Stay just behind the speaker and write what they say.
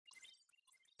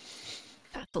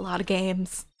That's a lot of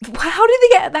games. How did they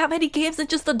get that many games in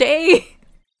just a day?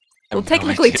 Well,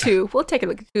 technically two. Well,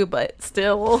 technically two, but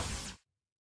still.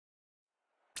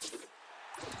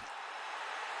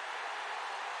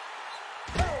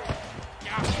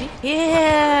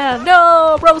 Yeah!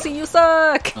 No! Rosie, you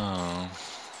suck! Oh.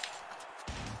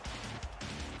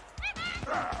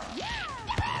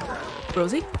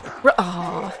 Rosie?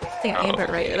 Oh, I think I aimed it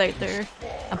right there.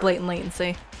 A blatant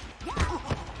latency.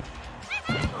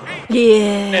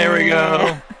 Yeah! There we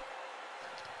go!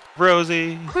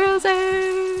 Rosie!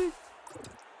 Rosie!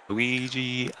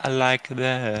 Luigi, I like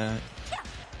that.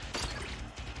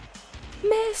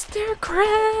 Mr.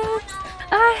 Krabs,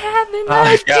 I have an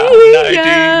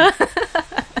idea!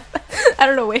 I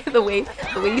don't know the way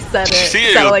you said it. See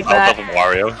you sounded like that. Up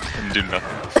Wario and do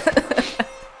nothing.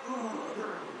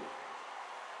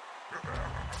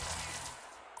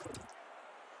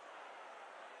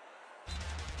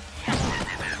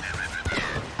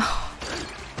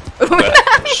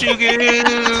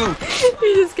 Shugu!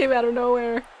 He just came out of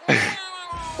nowhere.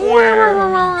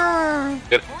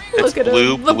 It's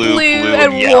blue, blue, blue,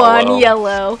 and yellow. one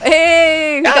yellow.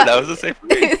 Hey! Yeah, that was the same for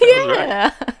me.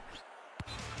 Yeah.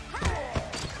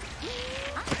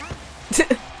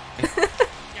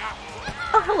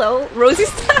 Oh, hello. Rosie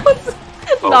was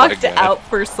knocked out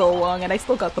for so long, and I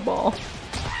still got the ball.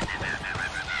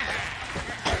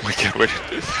 Oh my god, where did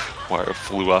this wire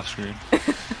flew off screen?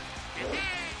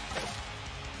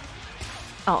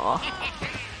 Aw.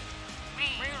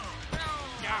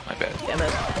 My bad. Damn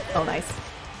it. Oh, nice.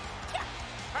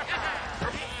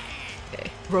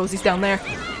 Okay, Rosie's down there.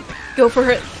 Go for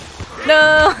it.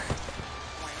 No!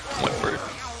 Went for it.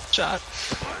 Shot.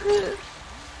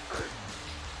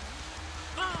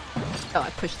 Oh, I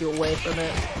pushed you away from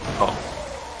it. Oh.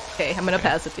 Okay, I'm gonna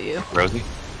pass it to you. Rosie?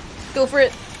 Go for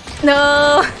it.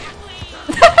 No!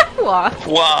 Wow.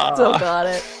 Wow. Still got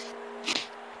it.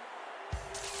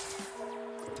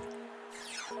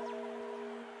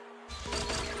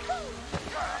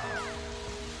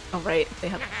 Oh, right. They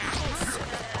have.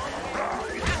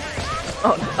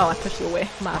 Oh, I pushed you away.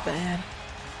 My bad.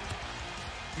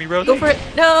 Me, Rosie? Go for it.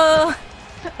 No!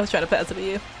 I was trying to pass it to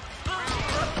you.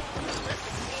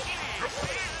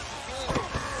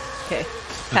 Okay.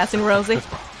 Passing Rosie.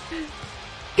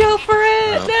 Go for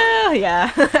it! No!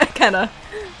 Yeah. I kinda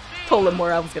told him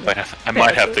where I was gonna. I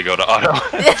might have to go to auto.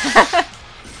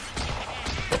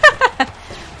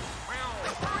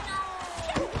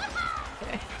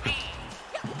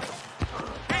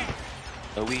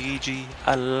 Luigi,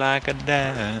 I like a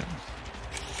dance.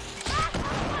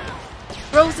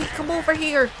 Rosie, come over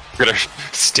here! Look at her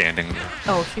standing there.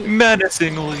 Oh, shoot.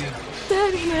 Menacingly.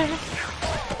 Standing there.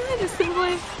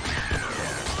 Menacingly.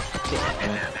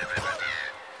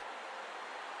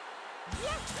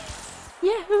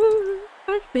 Yahoo!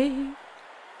 First base.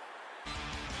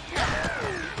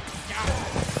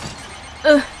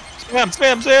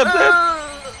 Spam! Yes.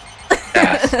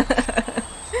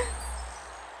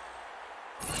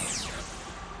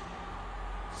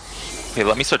 Okay,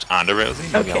 let me switch onto Rosie.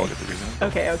 Maybe I'll get the reason.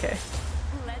 Okay.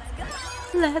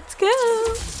 Let's go!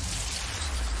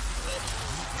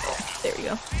 There we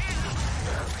go.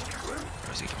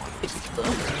 Rosie, come on.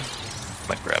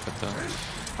 Might grab it though.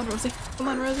 Come on, Rosie. Come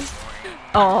on, Rosie.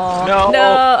 Oh no!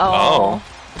 Oh.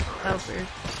 That was weird.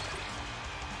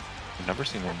 I've never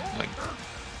seen one like.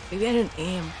 Maybe I didn't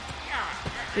aim.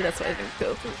 Maybe that's why I didn't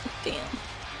go through. Damn.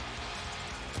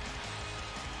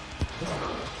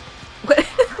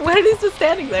 Why did he just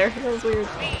standing there? That was weird.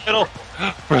 Middle!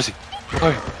 Rosie!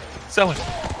 Oh, someone!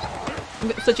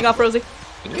 I'm switching off Rosie.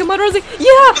 Come on, Rosie!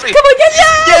 Yeah! Rosie. Come on, get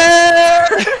Yeah!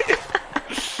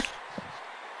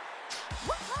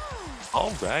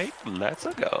 Alright, let's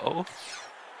go.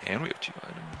 And we have 2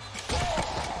 items.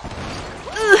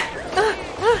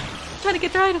 Trying to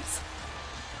get their items.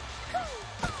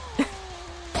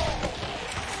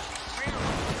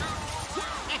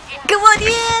 Come on,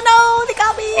 yeah! No! They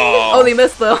got me! Oh, they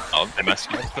missed though. Oh, they messed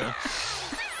me up though.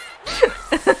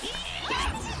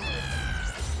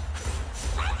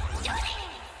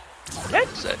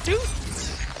 Let's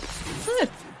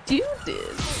do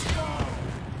this.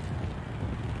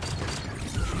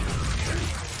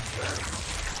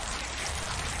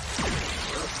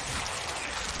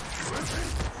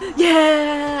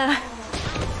 Yeah!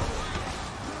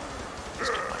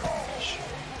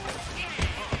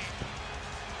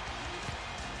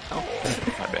 Oh,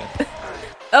 my bad.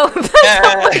 Oh,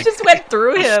 I just went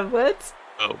through him. What?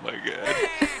 Oh my god.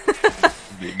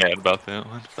 I'd be mad about that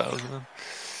one if I was them.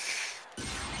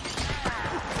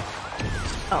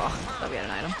 Oh, thought we had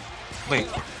an item. Wait.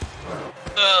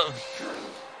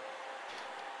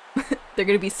 They're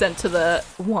gonna be sent to the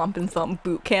Whomp and Thwomp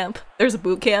boot camp. There's a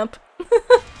boot camp.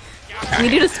 We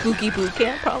need a spooky boot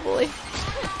camp, probably.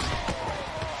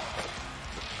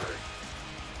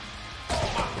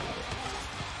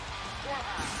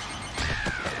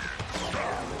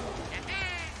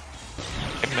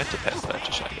 I meant to pass that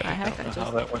to Shy Guy. I don't know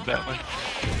how that went that way.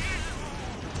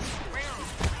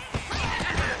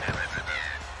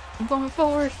 I'm going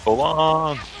forward. Full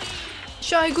on!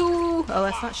 Shy Goo! Oh,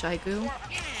 that's not Shy Goo.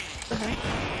 What the heck?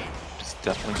 It's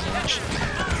definitely not Shy.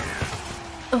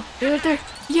 Oh, you're right there.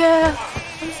 Yeah!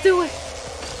 Let's do it!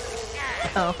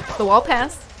 Oh, the wall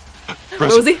passed.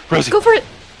 Rosie, go for it!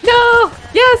 No!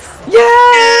 Yes!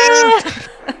 Yeah!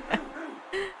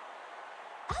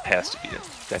 Has to be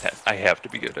it. I have to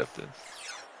be good at this.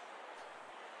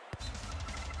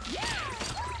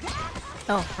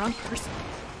 Oh, wrong person.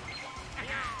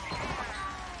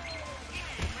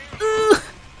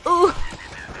 Ooh!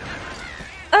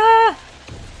 Ah!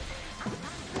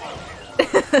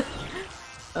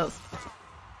 Oh.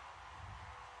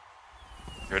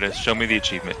 Here it is. Show me the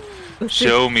achievement. Let's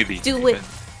Show me the do achievement. it!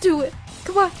 Do it!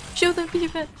 Come on! Show them the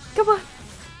achievement! Come on!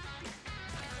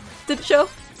 Did it show?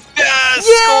 Yes!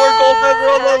 Score gold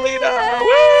medal, Lolita!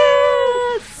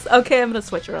 Yes! Okay, I'm gonna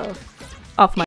switch her off my